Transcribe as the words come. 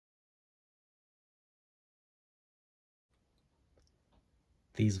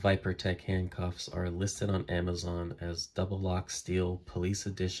These Vipertek handcuffs are listed on Amazon as double lock steel police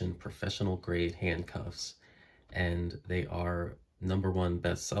edition professional grade handcuffs, and they are #1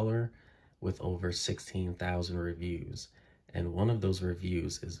 bestseller with over 16,000 reviews. And one of those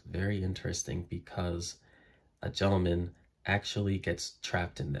reviews is very interesting because a gentleman actually gets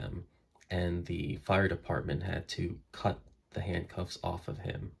trapped in them, and the fire department had to cut the handcuffs off of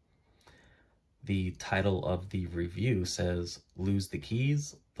him. The title of the review says, "Lose the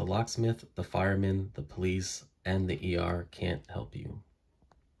keys, the locksmith, the fireman, the police, and the ER can't help you."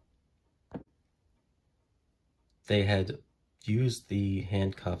 They had used the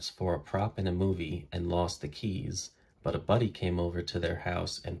handcuffs for a prop in a movie and lost the keys, but a buddy came over to their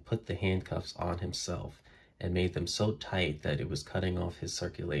house and put the handcuffs on himself and made them so tight that it was cutting off his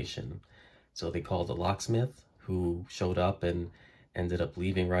circulation. So they called a locksmith, who showed up and ended up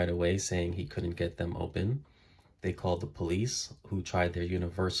leaving right away, saying he couldn't get them open. They called the police, who tried their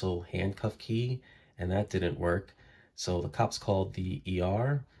universal handcuff key, and that didn't work. So the cops called the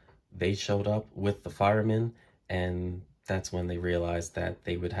ER. They showed up with the firemen, and that's when they realized that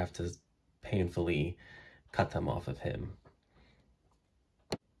they would have to painfully cut them off of him.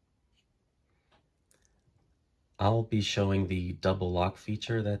 I'll be showing the double lock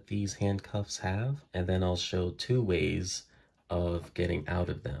feature that these handcuffs have, and then I'll show 2 ways of getting out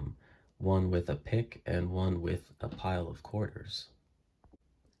of them. One with a pick and one with a pile of quarters.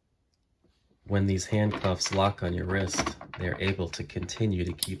 When these handcuffs lock on your wrist, they're able to continue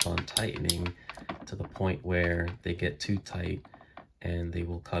to keep on tightening to the point where they get too tight and they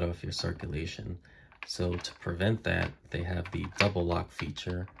will cut off your circulation. So to prevent that, they have the double lock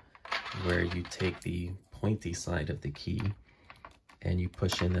feature where you take the pointy side of the key and you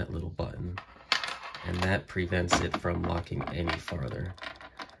push in that little button, and that prevents it from locking any farther.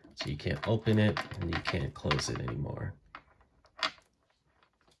 So you can't open it and you can't close it anymore.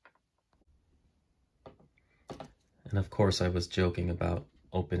 And of course I was joking about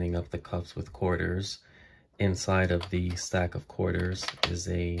opening up the cuffs with quarters. Inside of the stack of quarters is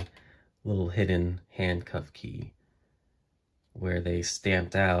a little hidden handcuff key where they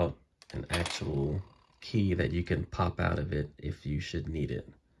stamped out an actual key that you can pop out of it if you should need it.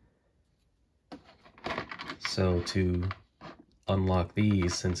 So to unlock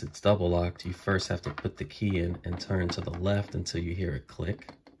these, since it's double locked, you first have to put the key in and turn to the left until you hear it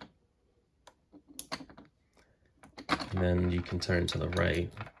click. And then you can turn to the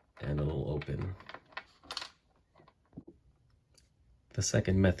right and it'll open. The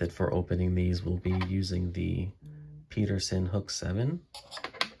second method for opening these will be using the Peterson Hook 7.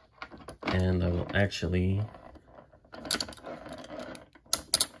 And I will actually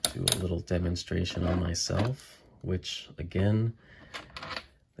do a little demonstration on myself, which again,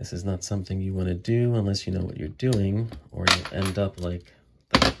 this is not something you want to do unless you know what you're doing, or you'll end up like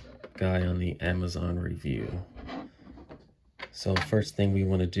the guy on the Amazon review. So first thing we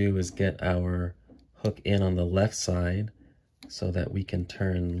want to do is get our hook in on the left side so that we can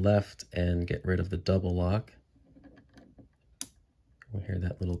turn left and get rid of the double lock. We'll hear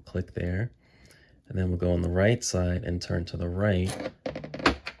that little click there. And then we'll go on the right side and turn to the right